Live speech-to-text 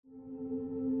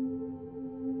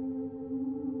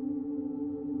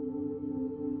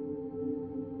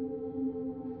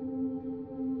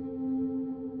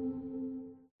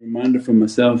reminder for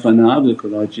myself, ana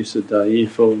abdukal ajizu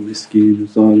da'ifu miskeen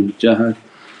zalim jahad,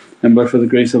 and but for the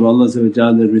grace of Allah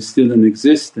that we're still in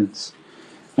existence.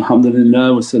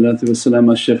 Alhamdulillah, wassalatu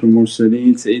wassalamu ashrafil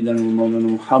mursaleen Sayyidina wa Mawlana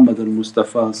Muhammad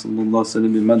al-Mustafa sallallahu alayhi wa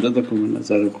sallam bimadadukum wa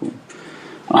nazarakum.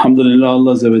 Alhamdulillah,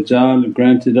 Allah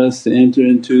granted us to enter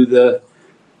into the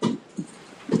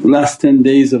last 10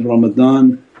 days of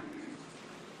Ramadan.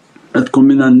 Atqum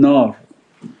minan nar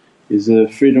is a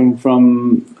freedom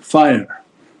from fire,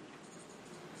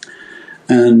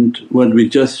 and what we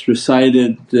just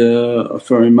recited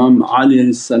for Imam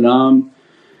Ali salam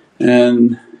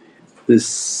and this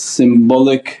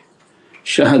symbolic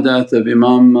shahadat of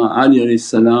Imam Ali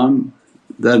salam,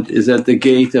 that is at the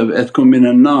gate of Atqum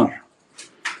minan nar,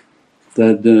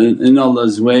 that in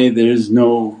Allah's way there is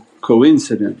no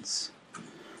coincidence.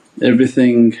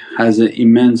 Everything has an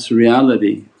immense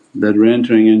reality, that we're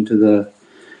entering into the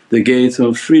gates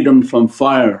of freedom from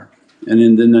fire. And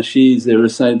in the nasheeds they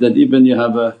recite that even you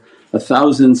have a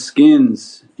 1,000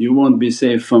 skins you won't be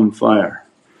safe from fire.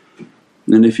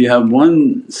 And if you have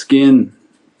one skin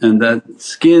and that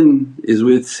skin is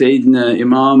with Sayyidina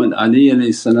Imam and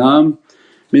Ali salam,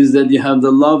 means that you have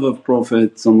the love of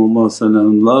Prophet,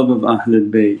 love of Ahlul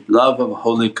Bayt, love of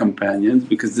holy companions,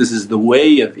 because this is the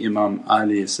way of Imam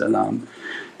Ali salam,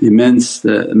 the immense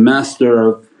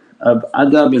master of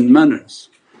adab and manners.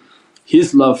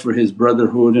 His love for his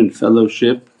brotherhood and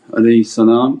fellowship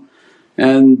salam,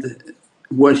 and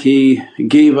what he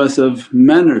gave us of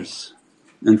manners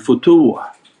and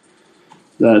futuwah,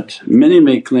 that many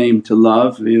may claim to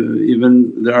love.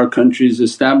 Even there are countries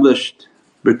established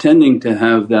pretending to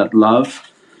have that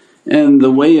love, and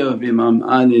the way of Imam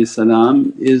Ali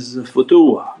salam is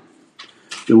futuwah,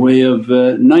 the way of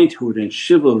knighthood and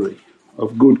chivalry,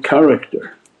 of good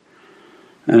character.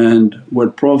 And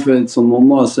what Prophet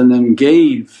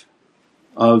gave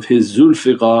of his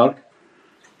Zulfiqar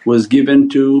was given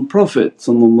to Prophet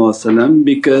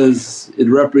because it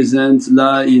represents,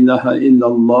 La ilaha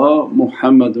illallah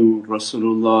Muhammadun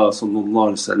Rasulullah.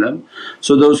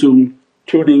 So those who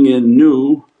tuning in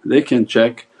new, they can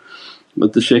check.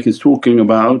 What the shaykh is talking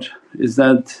about is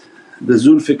that the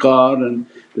Zulfiqar and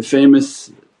the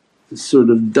famous sort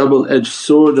of double-edged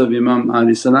sword of Imam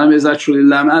Ali salam is actually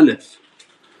Lam Alif,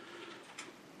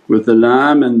 with the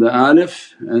Lam and the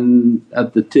Alif, and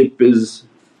at the tip is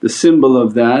the symbol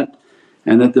of that,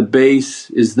 and at the base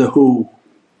is the Hu.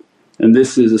 And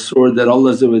this is a sword that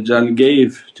Allah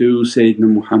gave to Sayyidina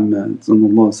Muhammad,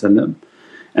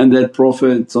 and that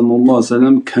Prophet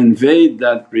conveyed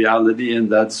that reality and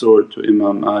that sword to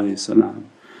Imam Ali salam,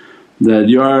 that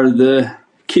you are the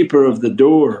keeper of the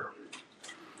door.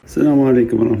 As-salamu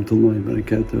alaykum wa rahmatullahi wa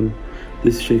barakatuh.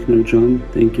 This is Shaykh Nurjan.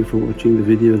 Thank you for watching the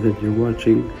video that you're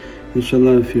watching.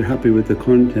 Inshallah, if you're happy with the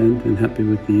content and happy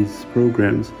with these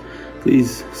programs,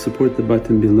 please support the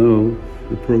button below,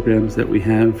 the programs that we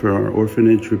have for our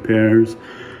orphanage repairs,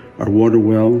 our water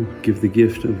well, Give the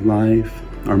Gift of Life,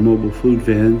 our mobile food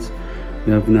vans.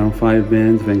 We have now 5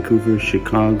 vans: Vancouver,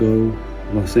 Chicago,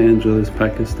 Los Angeles,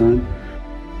 Pakistan.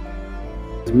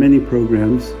 There's many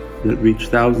programs that reach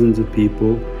thousands of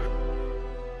people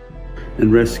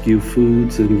and rescue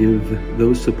foods and give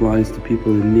those supplies to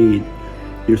people in need.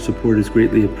 Your support is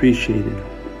greatly appreciated.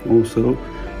 Also,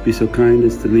 be so kind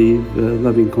as to leave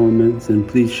loving comments, and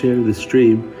please share the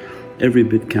stream. Every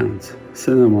bit counts.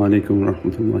 As-salamu alaykum wa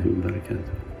rahmatullahi wa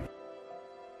barakatuh.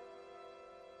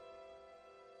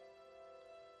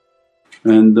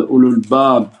 And the ulul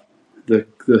bab, the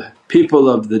people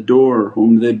of the door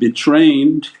whom they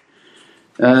betrained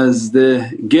as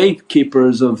the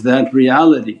gatekeepers of that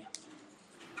reality.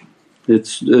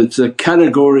 It's a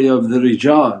category of the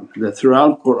rijal that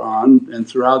throughout Qur'an and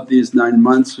throughout these 9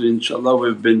 months inshaAllah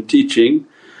we've been teaching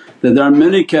that there are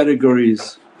many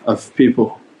categories of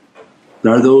people.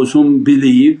 There are those whom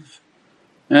believe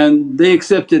and they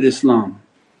accepted Islam.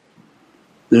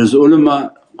 There's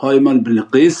ulama qaiman bil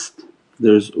qist,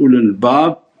 there's ulul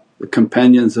bab, the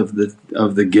companions of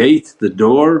the gate, the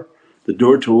door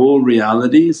to all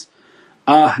realities.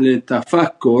 Ahl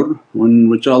tafakkur,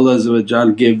 which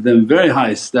Allah gave them very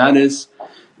high status,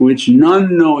 which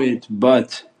none know it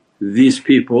but these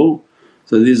people.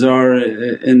 So these are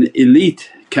an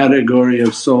elite category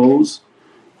of souls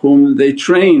whom they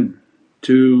train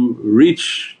to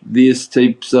reach these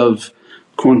types of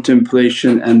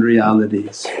contemplation and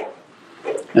realities.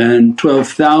 And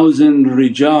 12,000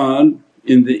 rijal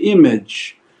in the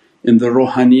image, in the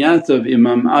ruhaniyat of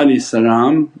Imam Ali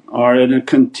salam, are in a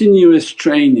continuous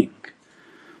training,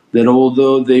 that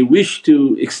although they wish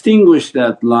to extinguish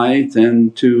that light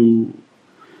and to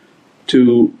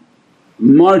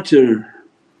martyr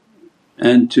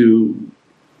and to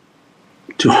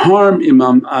to harm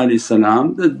Imam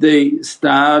salam, that they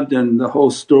stabbed, and the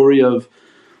whole story of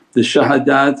the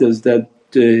shahadat is that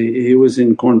he was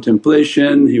in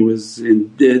contemplation, he was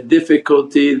in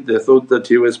difficulty, they thought that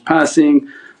he was passing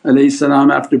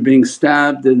salam after being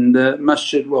stabbed in the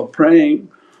masjid while praying.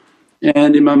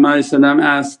 And Imam salam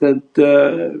asked that,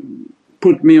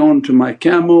 put me onto my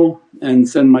camel and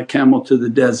send my camel to the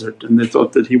desert, and they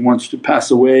thought that he wants to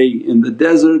pass away in the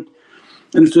desert.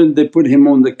 And so they put him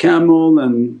on the camel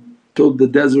and told the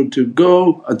desert to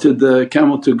go, to the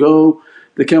camel to go.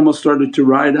 The camel started to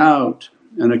ride out,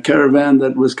 and a caravan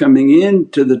that was coming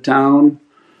into the town,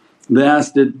 they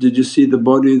asked it, did you see the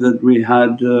body that we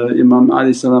had,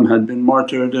 Imam salam had been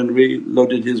martyred and we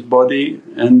loaded his body,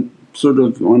 and sort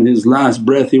of on his last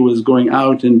breath he was going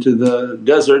out into the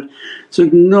desert.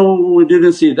 Said, no, we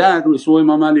didn't see that, we saw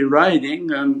Imam Ali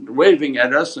riding and waving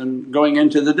at us and going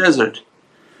into the desert.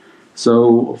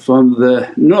 So from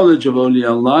the knowledge of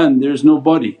awliyaullah, and there's no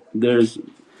body, there's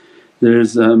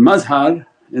a mazhar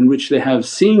in which they have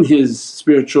seen his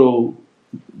spiritual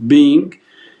being,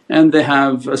 and they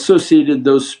have associated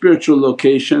those spiritual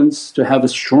locations to have a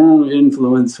strong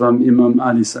influence from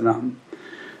Imam salam.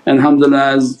 And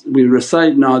alhamdulillah, as we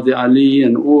recite Na'at Ali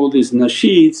and all these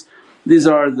nasheeds, these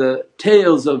are the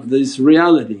tales of this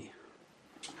reality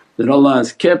that Allah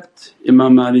has kept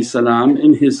Imam salam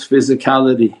in his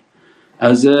physicality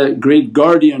as a great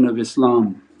guardian of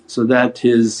Islam, so that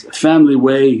his family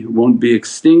way won't be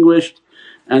extinguished,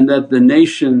 and that the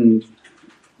nation's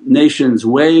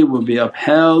way will be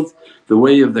upheld, the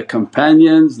way of the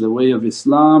companions, the way of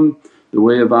Islam, the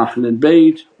way of Ahlul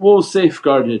Bayt, all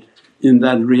safeguarded in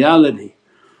that reality.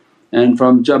 And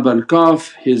from Jabal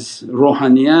Kaf his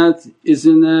ruhaniyat is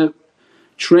in a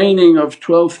training of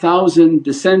 12,000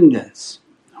 descendants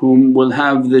whom will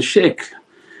have the shaykh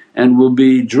and will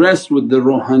be dressed with the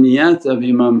ruhaniyat of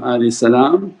Imam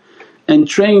salam and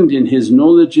trained in his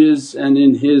knowledges and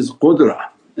in his qudra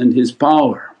and his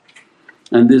power.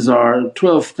 And these are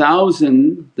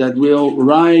 12,000 that will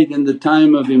ride in the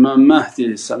time of Imam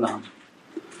Mahdi salam.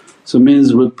 So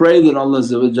means we pray that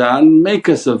Allah make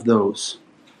us of those.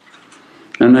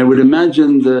 And I would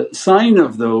imagine the sign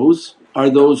of those are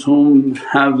those whom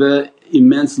have a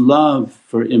immense love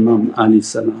for Imam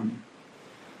salam,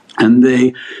 and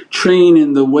they train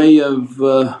in the way of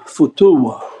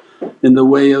futuwa, in the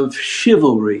way of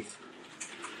chivalry,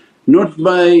 not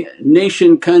by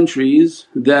nation countries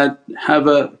that have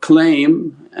a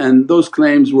claim, and those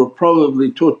claims were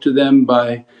probably taught to them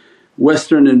by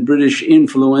Western and British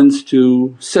influence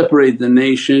to separate the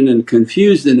nation and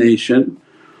confuse the nation.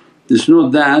 It's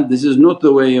not that, this is not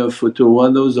the way of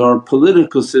futuwa, those are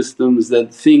political systems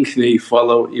that think they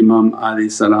follow Imam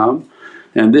salam,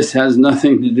 and this has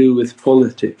nothing to do with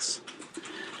politics.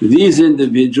 These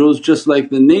individuals, just like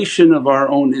the nation of our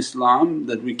own Islam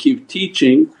that we keep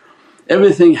teaching,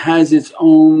 everything has its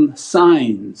own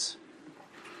signs.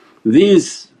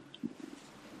 These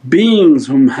beings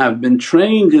whom have been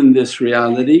trained in this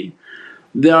reality,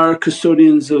 they are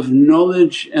custodians of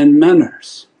knowledge and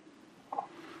manners,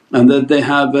 and that they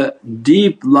have a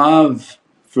deep love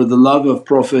for the love of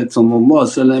Prophet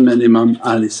and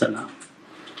Imam salam,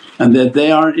 and that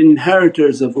they are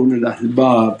inheritors of ulul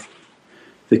albab,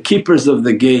 the keepers of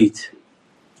the gate,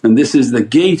 and this is the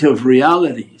gate of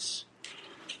realities.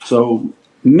 So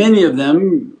many of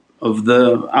them of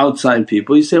the outside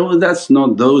people, you say, well that's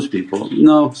not those people.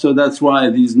 No, so that's why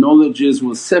these knowledges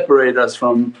will separate us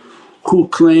from who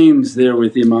claims they're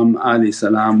with Imam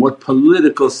salam, what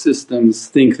political systems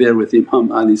think they're with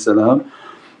Imam salam.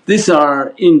 These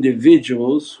are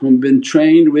individuals who've been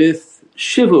trained with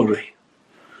chivalry,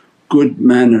 good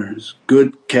manners,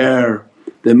 good care.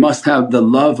 They must have the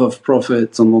love of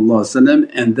Prophet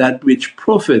and that which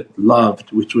Prophet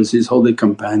loved, which was his holy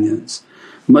companions.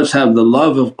 Must have the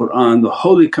love of Qur'an, the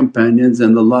holy companions,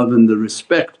 and the love and the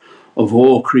respect of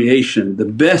all creation, the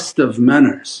best of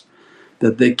manners,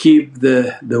 that they keep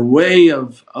the way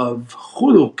of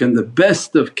khuluq and the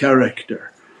best of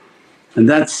character. And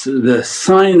that's the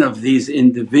sign of these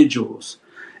individuals,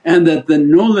 and that the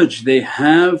knowledge they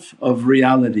have of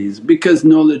realities, because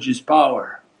knowledge is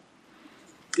power.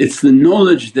 It's the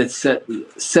knowledge that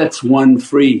sets one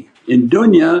free. In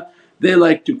dunya they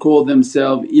like to call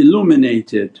themselves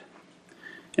illuminated,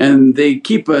 and they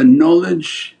keep a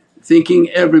knowledge thinking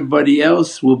everybody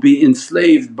else will be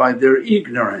enslaved by their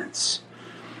ignorance.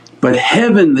 But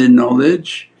heavenly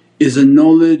knowledge is a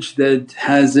knowledge that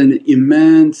has an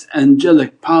immense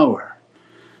angelic power,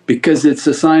 because it's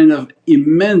a sign of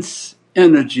immense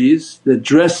energies that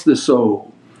dress the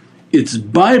soul. Its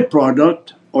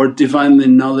byproduct or Divinely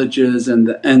knowledges and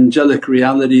the angelic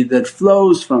reality that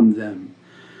flows from them.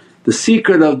 The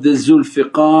secret of this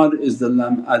Zulfiqar is the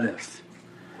Lam Alif,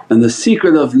 and the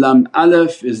secret of Lam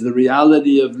Alif is the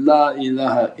reality of La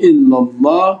ilaha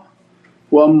illallah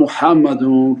wa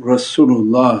Muhammadun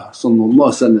Rasulullah.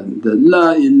 The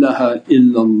La ilaha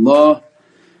illallah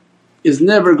is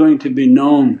never going to be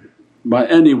known by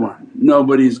anyone.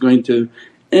 Nobody is going to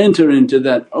enter into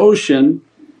that ocean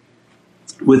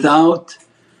without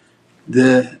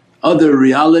the other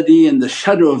reality and the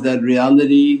shadow of that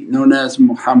reality known as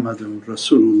Muhammadun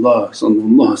Rasulullah.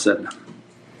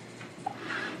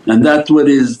 And that's what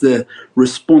is the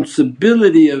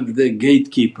responsibility of the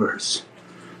gatekeepers,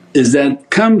 is that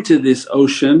come to this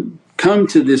ocean, come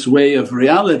to this way of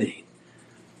reality,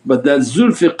 but that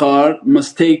Zulfiqar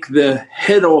must take the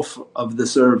head off of the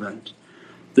servant,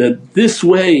 that this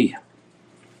way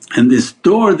and this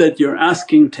door that you're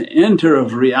asking to enter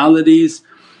of realities,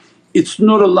 it's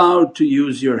not allowed to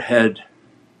use your head.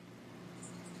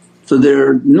 So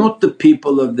they're not the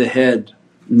people of the head.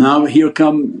 Now here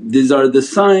come, these are the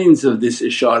signs of this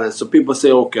ishara. So people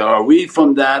say, okay, are we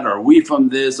from that, are we from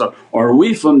this, or are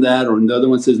we from that, or the other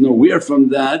one says, no, we are from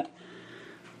that.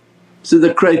 So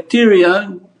the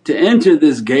criteria to enter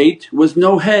this gate was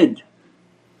no head.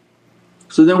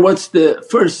 So then what's the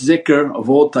first zikr of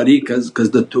all tariqas,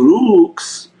 because the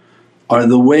turuqs are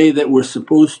the way that we're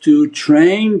supposed to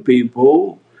train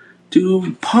people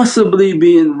to possibly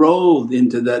be enrolled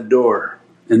into that door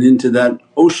and into that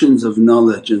oceans of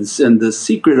knowledge, and the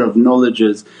secret of knowledge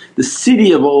is the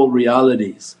city of all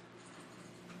realities.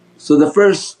 So the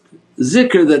first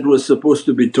zikr that was supposed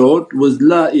to be taught was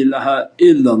La ilaha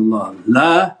illallah.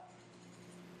 La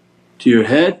to your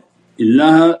head,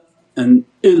 ilaha and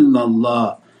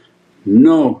illallah,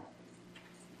 no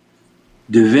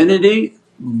divinity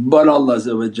but Allah.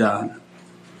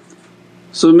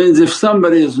 So it means if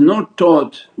somebody is not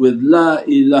taught with La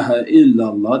ilaha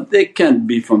illallah, they can't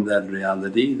be from that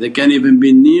reality, they can't even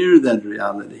be near that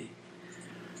reality.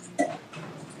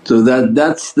 So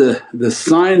that's the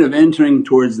sign of entering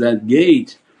towards that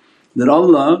gate, that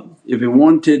Allah if He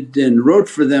wanted and wrote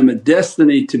for them a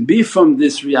destiny to be from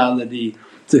this reality,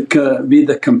 to be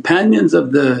the companions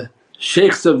of the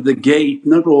shaykhs of the gate.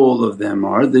 Not all of them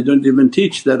are, they don't even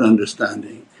teach that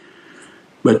understanding.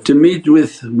 But to meet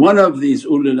with one of these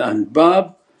ulul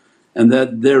albab, and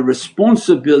that their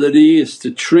responsibility is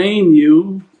to train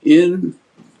you in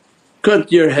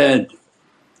cut your head,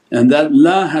 and that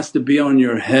La has to be on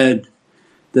your head,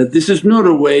 that this is not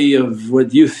a way of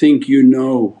what you think you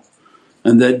know,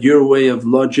 and that your way of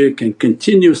logic and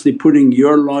continuously putting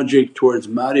your logic towards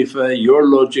ma'rifah, your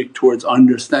logic towards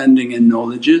understanding and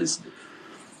knowledges,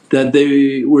 that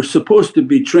they were supposed to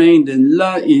be trained in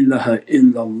La ilaha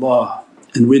illallah,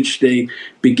 in which they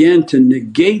began to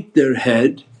negate their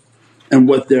head and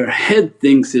what their head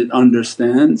thinks it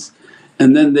understands,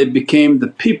 and then they became the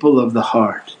people of the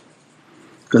heart.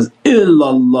 Because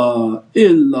illallah,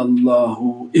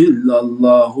 illallahu,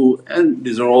 illallahu, and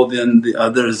these are all then the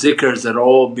other zikrs that are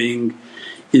all being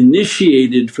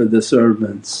initiated for the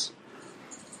servants.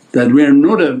 That we are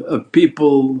not a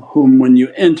people whom when you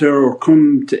enter or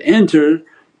come to enter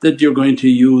that you're going to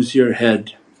use your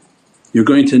head. You're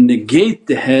going to negate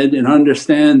the head and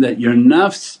understand that your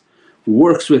nafs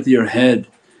works with your head,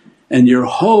 and your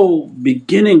whole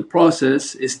beginning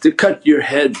process is to cut your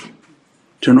head.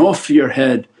 Turn off your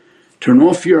head, turn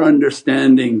off your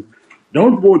understanding.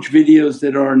 Don't watch videos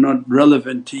that are not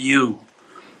relevant to you.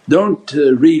 Don't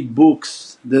read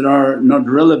books that are not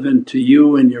relevant to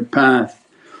you and your path.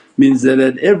 Means that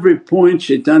at every point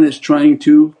shaitan is trying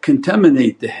to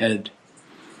contaminate the head.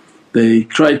 They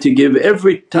try to give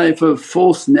every type of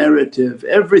false narrative,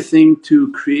 everything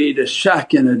to create a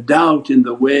shak and a doubt in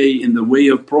the way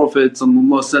of Prophet, in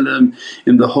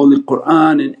the Holy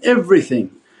Qur'an, in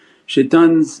everything.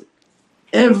 Shaitan's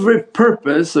every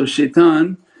purpose of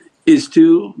shaitan is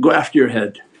to go after your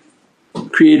head,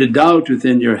 create a doubt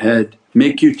within your head,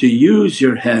 make you to use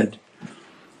your head.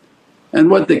 And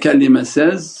what the kalima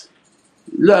says,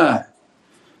 La.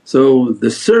 So the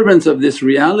servants of this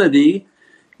reality,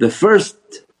 the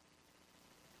first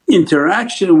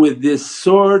interaction with this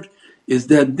sword is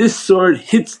that this sword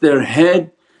hits their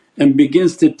head and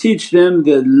begins to teach them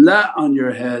the La on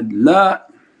your head, La,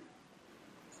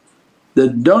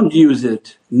 that don't use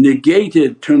it, negate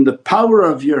it, turn the power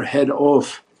of your head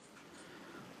off.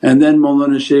 And then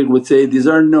Mawlana Shaykh would say, these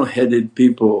are no headed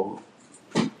people,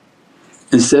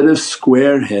 instead of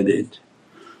square headed.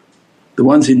 The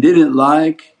ones he didn't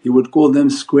like he would call them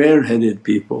square headed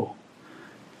people,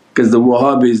 because the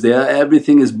Wahhabis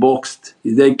everything is boxed,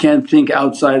 they can't think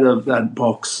outside of that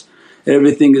box.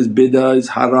 Everything is bid'ah, is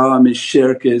haram, is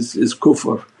shirk, is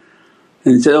kufr.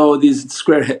 And he said, oh these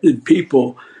square-headed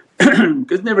people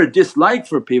because never dislike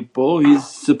for people, he's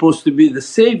supposed to be the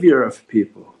saviour of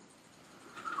people.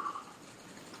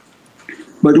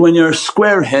 But when you're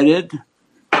square-headed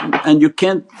and you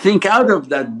can't think out of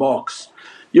that box,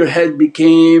 your head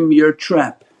became your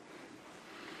trap.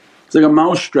 It's like a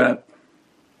mouse trap.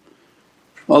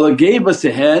 Allah gave us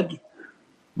a head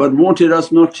but wanted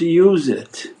us not to use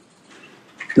it.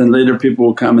 Then later people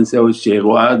will come and say, oh Shaykh,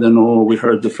 well I don't know, we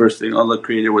heard the first thing Allah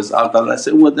created was aql. I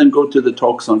said, well then go to the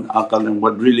talks on aql and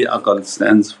what really aql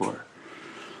stands for.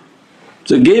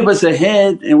 So gave us a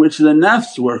head in which the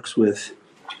nafs works with.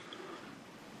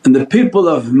 And the people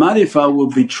of marifah will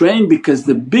be trained because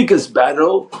the biggest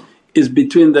battle is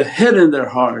between the head and their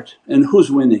heart, and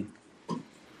who's winning?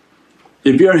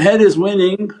 If your head is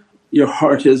winning, your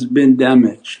heart has been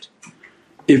damaged.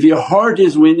 If your heart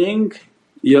is winning,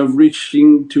 you're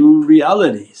reaching to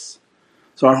realities.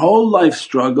 So our whole life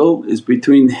struggle is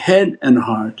between head and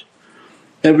heart.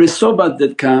 Every sohbat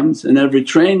that comes and every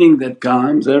training that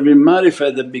comes, every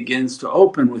marifah that begins to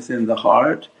open within the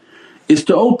heart is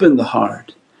to open the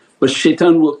heart. But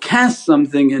shaitan will cast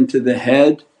something into the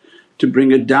head to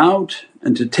bring a doubt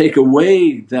and to take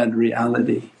away that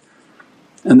reality.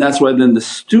 And that's why then the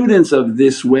students of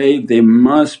this way, they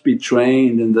must be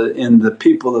trained in the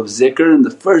people of zikr, and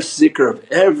the first zikr of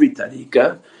every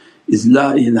tariqah is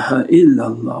La ilaha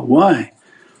illallah. Why?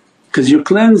 Because you're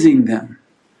cleansing them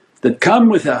that come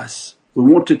with us. We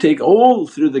want to take all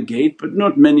through the gate but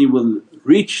not many will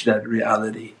reach that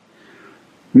reality.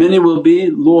 Many will be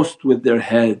lost with their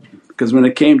head, because when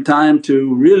it came time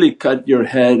to really cut your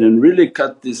head and really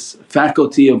cut this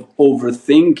faculty of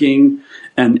overthinking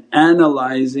and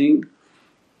analyzing,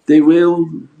 they will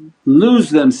lose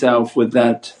themselves with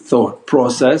that thought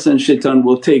process and shaitan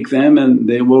will take them and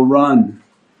they will run.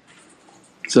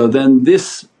 So then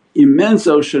this immense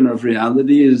ocean of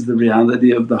reality is the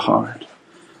reality of the heart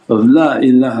of La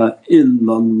ilaha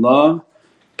illallah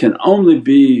can only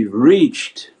be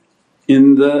reached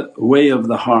in the way of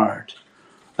the heart.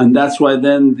 And that's why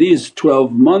then these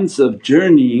 12 months of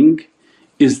journeying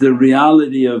is the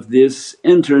reality of this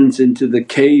entrance into the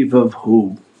cave of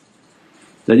who.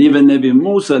 That even Nabi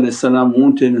Musa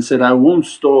wanted and said, I won't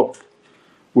stop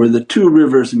where the two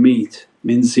rivers meet.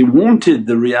 Means he wanted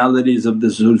the realities of the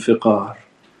Zulfiqar.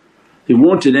 He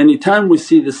wanted, any time we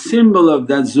see the symbol of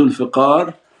that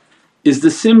Zulfiqar is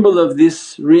the symbol of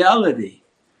this reality.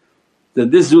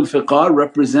 That this Zulfiqar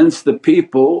represents the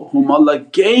people whom Allah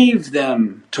gave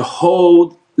them to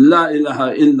hold La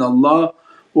ilaha illallah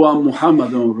wa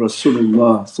Muhammadun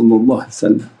Rasulullah.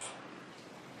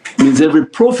 Means every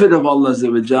Prophet of Allah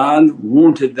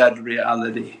wanted that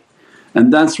reality.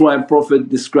 And that's why Prophet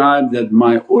described that,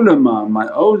 my ulama, my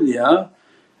awliya,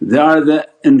 they are the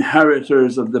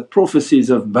inheritors of the prophecies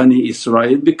of Bani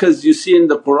Israel, because you see in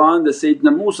the Qur'an that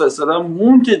Sayyidina Musa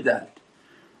wanted that.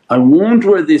 I want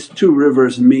where these two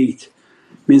rivers meet,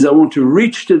 means I want to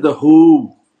reach to the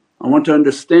who, I want to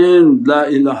understand La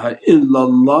ilaha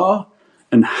illallah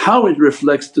and how it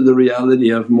reflects to the reality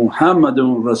of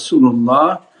Muhammadun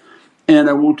Rasulullah, and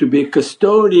I want to be a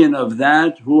custodian of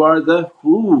that. Who are the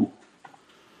who?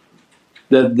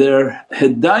 That their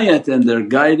hidayat and their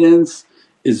guidance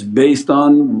is based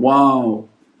on wow.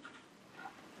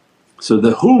 So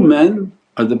the who men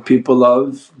are the people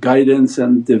of guidance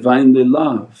and Divinely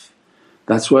love.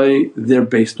 That's why they're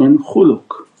based on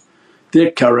khuluq.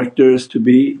 Their character is to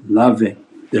be loving,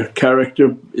 their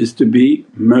character is to be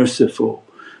merciful,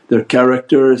 their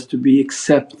character is to be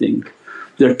accepting,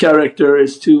 their character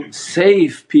is to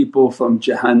save people from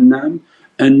Jahannam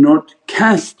and not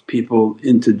cast people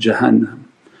into Jahannam.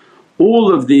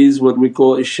 All of these what we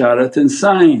call isharat and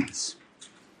signs.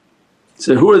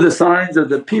 So who are the signs of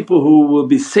the people who will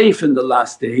be safe in the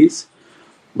last days?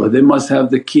 Well, they must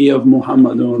have the key of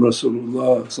Muhammadun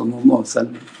Rasulullah.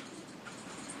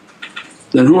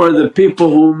 Then who are the people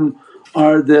whom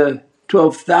are the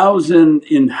 12,000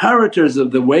 inheritors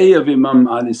of the way of Imam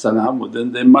well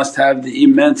then they must have the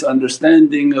immense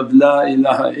understanding of La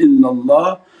ilaha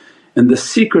illallah, and the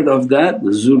secret of that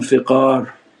the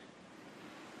Zulfiqar,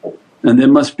 and they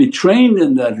must be trained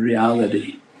in that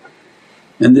reality.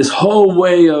 And this whole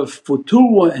way of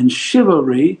futuwah and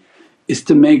chivalry is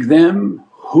to make them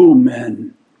who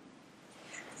men,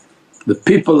 the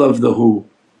people of the who,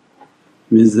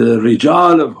 means the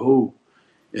rijal of who,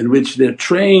 in which they're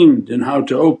trained in how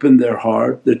to open their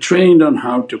heart, they're trained on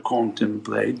how to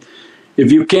contemplate.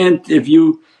 If you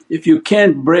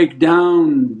can't break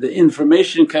down the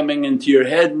information coming into your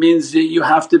head, means that you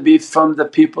have to be from the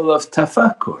people of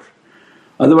tafakkur.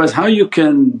 Otherwise how you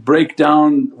can break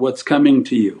down what's coming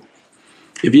to you?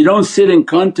 If you don't sit and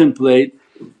contemplate,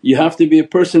 you have to be a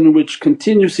person which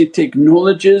continuously take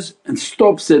knowledges and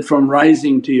stops it from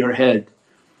rising to your head.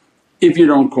 If you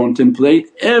don't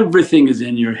contemplate, everything is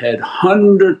in your head,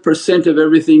 100% of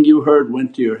everything you heard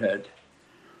went to your head.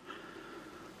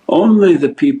 Only the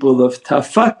people of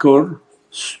tafakkur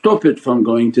stop it from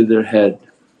going to their head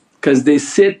because they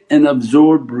sit and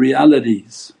absorb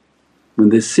realities. When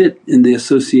they sit in the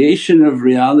association of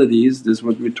realities, this is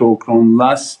what we talked on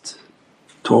last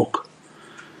talk,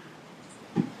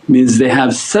 means they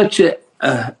have such a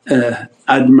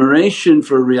admiration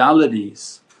for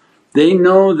realities. They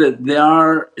know that they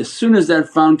are, as soon as that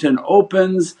fountain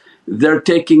opens they're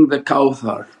taking the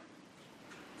Kawthar.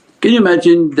 Can you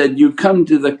imagine that you come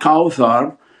to the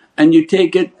Kawthar and you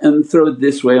take it and throw it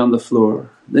this way on the floor,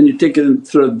 then you take it and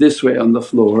throw it this way on the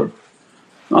floor,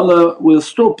 Allah will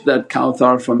stop that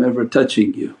Kawthar from ever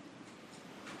touching you.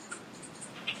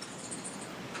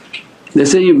 They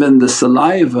say even the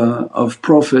saliva of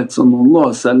Prophet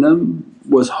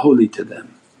was holy to them.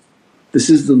 This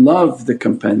is the love the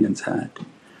companions had.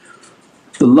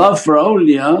 The love for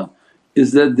awliya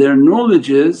is that their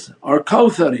knowledges are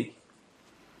Kawthari,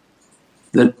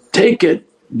 that take it,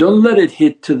 don't let it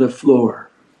hit to the floor.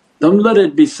 Don't let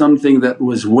it be something that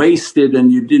was wasted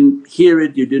and you didn't hear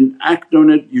it, you didn't act on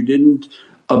it, you didn't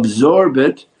absorb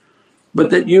it, but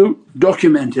that you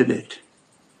documented it.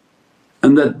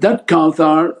 And that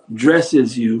Kawthar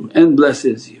dresses you and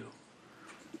blesses you.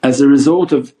 As a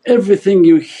result of everything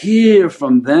you hear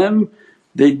from them,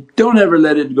 they don't ever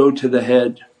let it go to the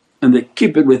head and they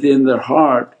keep it within their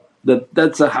heart,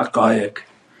 that's a haqqaiq.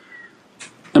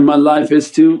 And my life is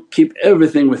to keep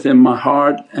everything within my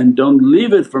heart and don't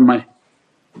leave it for my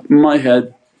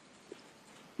head.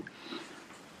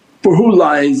 For who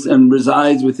lies and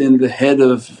resides within the head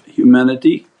of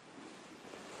humanity?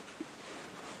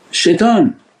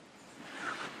 Shaitan.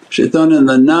 Shaitan and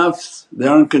the nafs, they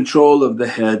are in control of the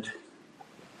head.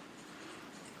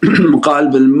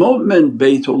 Qalb al-mu'min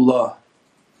Baytullah.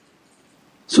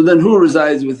 So then who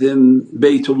resides within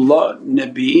Baytullah?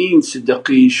 Nabiyeen,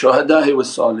 Siddiqeen, Shuhada'i wa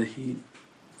Saliheen.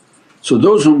 So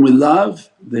those whom we love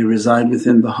they reside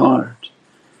within the heart.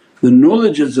 The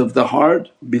knowledges of the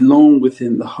heart belong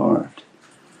within the heart.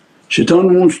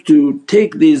 Shaitan wants to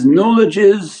take these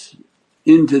knowledges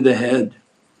into the head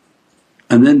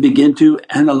and then begin to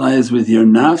analyze with your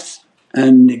nafs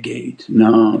and negate,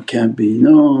 no can't be,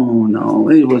 no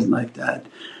it wasn't like that.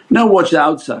 Now watch the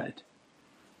outside,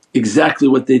 exactly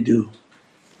what they do.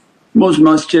 Most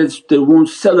masjids they won't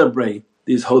celebrate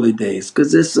these holy days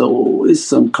because there's always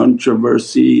some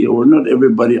controversy or not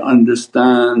everybody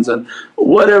understands and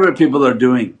whatever people are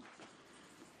doing.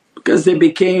 Because they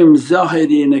became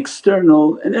zahiri and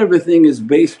external and everything is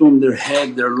based on their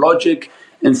head, their logic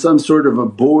and some sort of a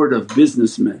board of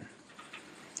businessmen.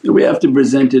 We have to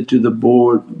present it to the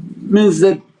board, means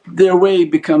that their way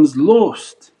becomes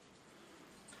lost.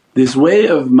 This way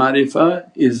of ma'rifah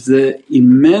is the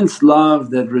immense love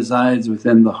that resides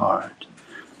within the heart.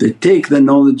 They take the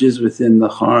knowledges within the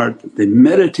heart, they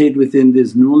meditate within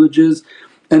these knowledges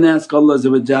and ask Allah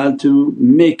to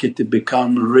make it to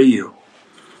become real.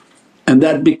 And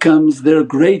that becomes their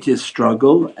greatest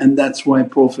struggle, and that's why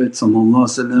Prophet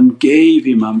gave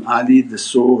Imam Ali the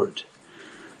sword,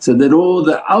 so that all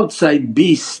the outside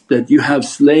beasts that you have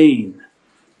slain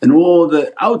and all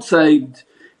the outside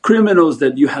criminals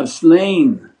that you have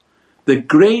slain, the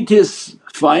greatest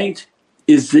fight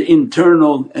is the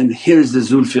internal, and here's the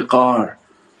Zulfiqar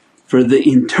for the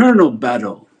internal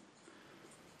battle.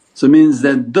 So it means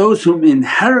that those whom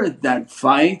inherit that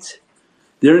fight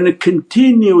they're in a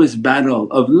continuous battle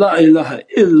of La ilaha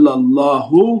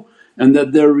illallahu, and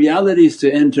that their reality is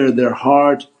to enter their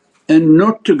heart and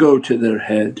not to go to their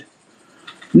head,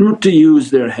 not to use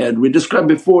their head. We described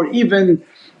before even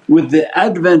with the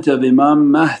advent of Imam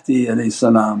Mahdi, if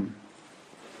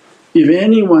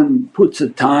anyone puts a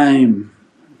time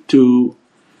to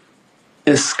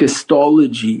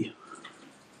eschatology,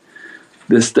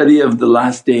 the study of the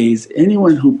last days,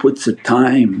 anyone who puts a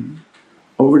time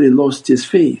already lost his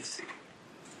faith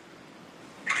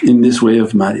in this way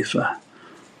of ma'rifah.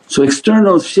 So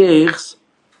external shaykhs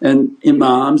and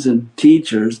imams and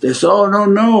teachers they say, oh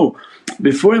no,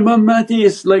 before Imam Mahdi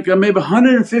it's like maybe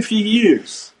 150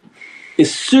 years.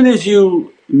 As soon as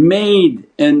you made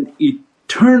an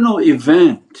eternal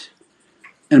event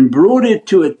and brought it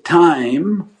to a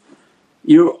time,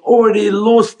 you already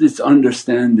lost this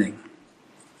understanding.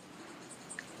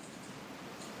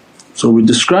 So we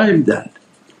described that.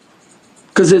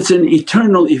 Because it's an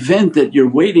eternal event that you're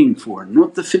waiting for,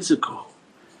 not the physical.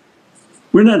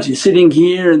 We're not sitting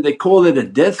here and they call it a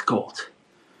death cult.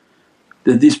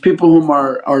 that these people whom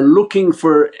are looking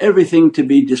for everything to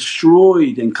be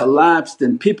destroyed and collapsed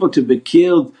and people to be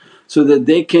killed so that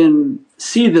they can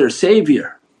see their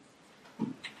saviour,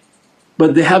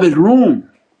 but they have it wrong.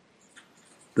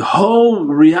 The whole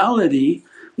reality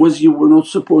was you were not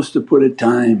supposed to put a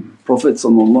time. Prophet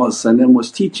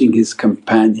was teaching his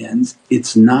companions,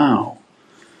 it's now.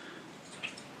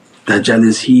 Dajjal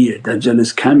is here, Dajjal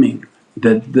is coming.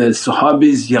 That the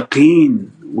Sahabis'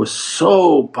 yaqeen was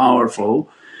so powerful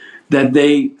that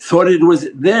they thought it was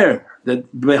there,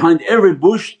 that behind every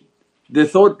bush they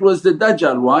thought was the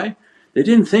Dajjal. Why? They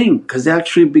didn't think, because they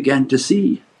actually began to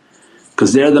see.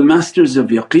 Because they are the masters of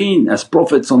yaqeen. As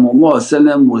Prophet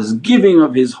was giving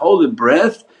of his holy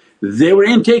breath, they were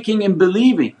intaking and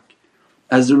believing.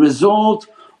 As a result,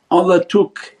 Allah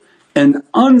took an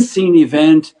unseen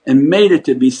event and made it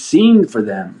to be seen for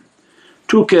them,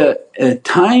 took a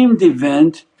timed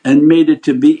event and made it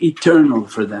to be eternal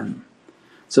for them.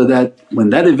 So that when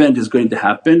that event is going to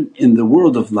happen in the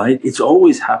world of light, it's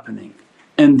always happening,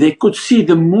 and they could see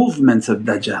the movements of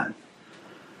Dajjal.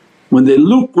 When they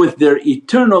look with their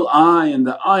eternal eye and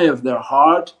the eye of their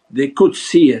heart, they could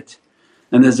see it,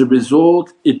 and as a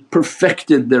result it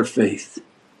perfected their faith.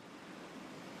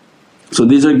 So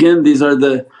these are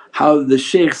the how the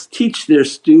shaykhs teach their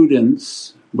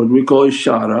students what we call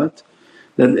isharat,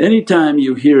 that anytime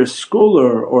you hear a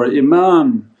scholar or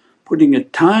imam putting a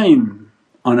time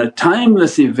on a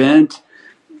timeless event,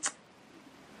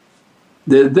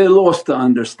 they lost the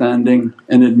understanding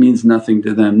and it means nothing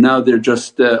to them. Now they're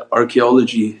just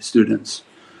archaeology students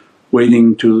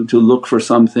waiting to look for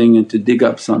something and to dig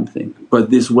up something. But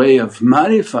this way of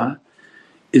ma'rifah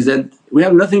is that we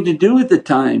have nothing to do with the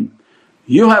time.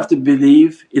 You have to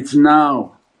believe it's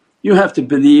now, you have to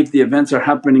believe the events are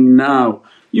happening now,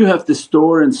 you have to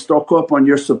store and stock up on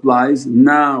your supplies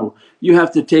now, you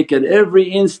have to take at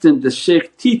every instant the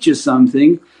shaykh teaches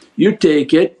something, you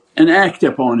take it and act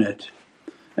upon it.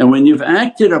 And when you've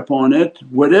acted upon it,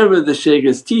 whatever the shaykh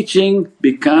is teaching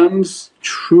becomes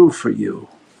true for you,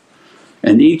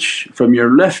 and each from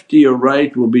your left to your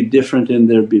right will be different in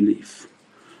their belief.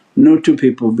 No two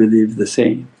people believe the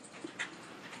same.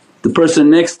 The person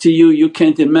next to you, you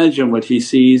can't imagine what he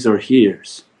sees or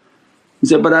hears. You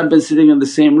say, but I've been sitting in the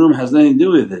same room, has nothing to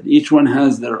do with it. Each one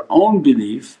has their own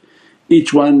belief,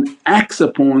 each one acts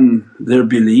upon their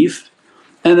belief,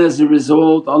 and as a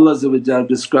result Allah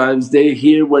describes they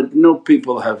hear what no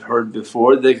people have heard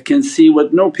before, they can see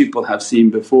what no people have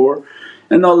seen before.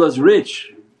 And Allah's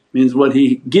rich, means what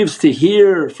He gives to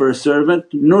hear for a servant,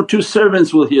 no two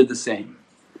servants will hear the same.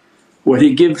 What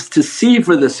He gives to see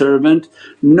for the servant,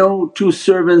 no two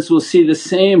servants will see the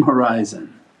same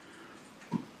horizon.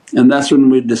 And that's when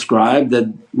we describe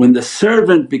that when the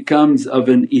servant becomes of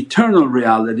an eternal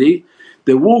reality,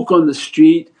 they walk on the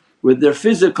street with their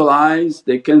physical eyes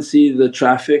they can see the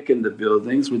traffic and the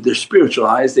buildings, with their spiritual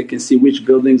eyes they can see which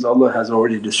buildings Allah has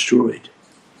already destroyed.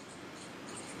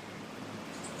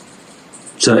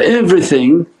 So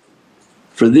everything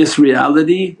for this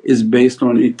reality is based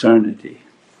on eternity.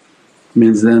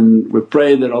 Means then we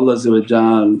pray that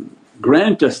Allah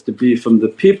grant us to be from the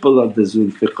people of the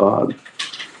Zulfiqar,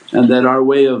 and that our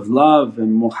way of love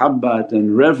and muhabbat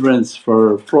and reverence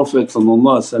for Prophet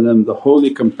the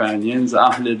holy companions,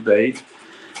 Ahlul Bayt,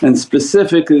 and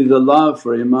specifically the love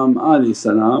for Imam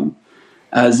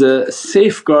as a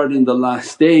safeguard in the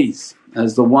last days,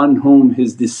 as the one whom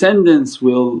his descendants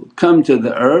will come to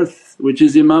the earth, which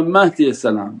is Imam Mahdi,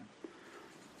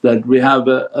 that we have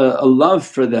a love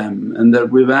for them, and that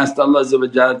we've asked Allah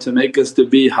to make us to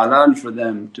be halal for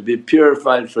them, to be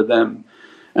purified for them,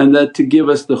 and that to give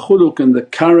us the khuluq and the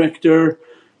character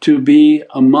to be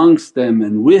amongst them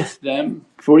and with them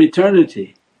for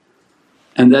eternity.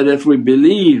 And that if we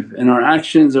believe and our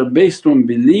actions are based on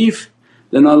belief,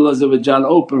 then Allah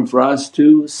open for us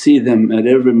to see them at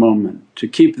every moment, to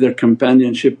keep their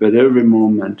companionship at every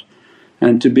moment,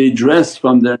 and to be dressed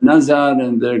from their nazar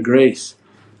and their grace.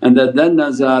 And that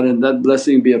nazar and that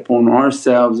blessing be upon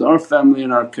ourselves, our family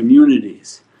and our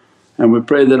communities. And we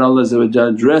pray that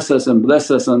Allah dress us and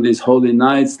bless us on these holy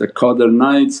nights, the Qadr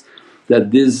nights, that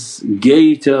this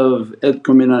gate of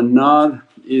Itqu minan nar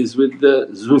is with the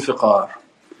Zulfiqar,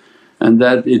 and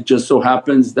that it just so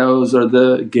happens those are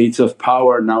the gates of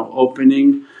power now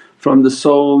opening from the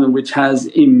soul, and which has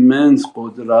immense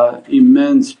qudra,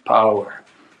 immense power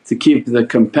to keep the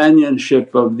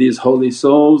companionship of these holy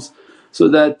souls, so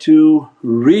that to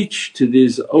reach to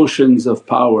these oceans of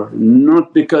power,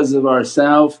 not because of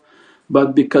ourself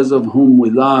but because of whom we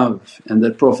love. And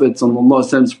that Prophet's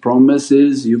promise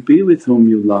is, you be with whom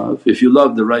you love. If you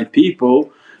love the right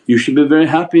people you should be very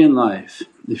happy in life.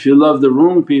 If you love the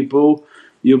wrong people,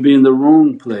 you'll be in the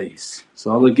wrong place.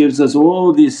 So Allah gives us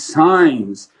all these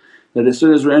signs that as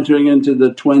soon as we're entering into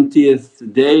the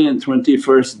 20th day and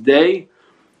 21st day,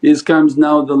 this comes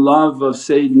now the love of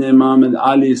Sayyidina Imam and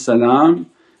Ali salam,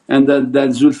 and that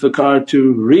Zulfiqar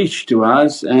to reach to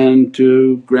us and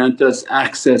to grant us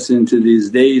access into these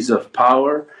days of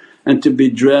power and to be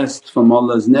dressed from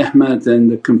Allah's ni'mat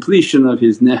and the completion of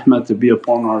His ni'mat to be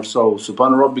upon our souls.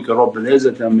 Subhana rabbika rabbil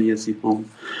izzati amma yasifoon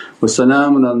wa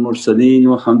salaamun al mursaleen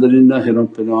walhamdulillahi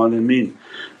rabbil alameen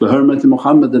bi hurmati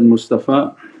Muhammad al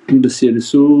Mustafa bi siri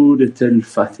Surat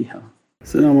al-Fatiha.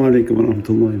 As-salamu alaykum wa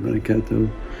rahmatullahi wa barakatuh.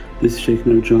 This is Shaykh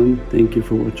Nurjan. Thank you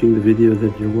for watching the video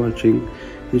that you're watching.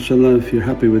 Inshallah, if you're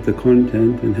happy with the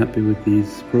content and happy with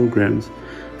these programs,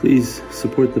 please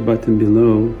support the button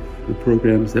below, the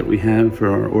programs that we have for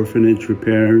our orphanage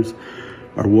repairs,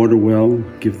 our water well,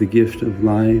 Give the Gift of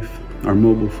Life, our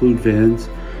mobile food vans.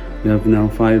 We have now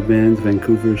 5 vans: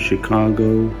 Vancouver,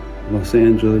 Chicago, Los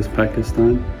Angeles,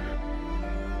 Pakistan.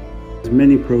 There's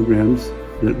many programs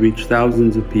that reach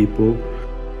thousands of people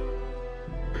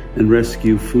and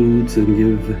rescue foods and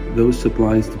give those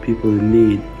supplies to people in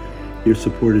need. Your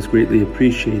support is greatly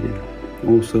appreciated.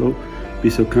 Also, be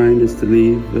so kind as to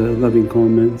leave loving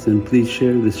comments and please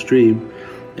share the stream.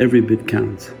 Every bit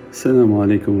counts. As-salamu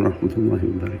alaykum wa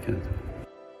rahmatullahi wa barakatuh.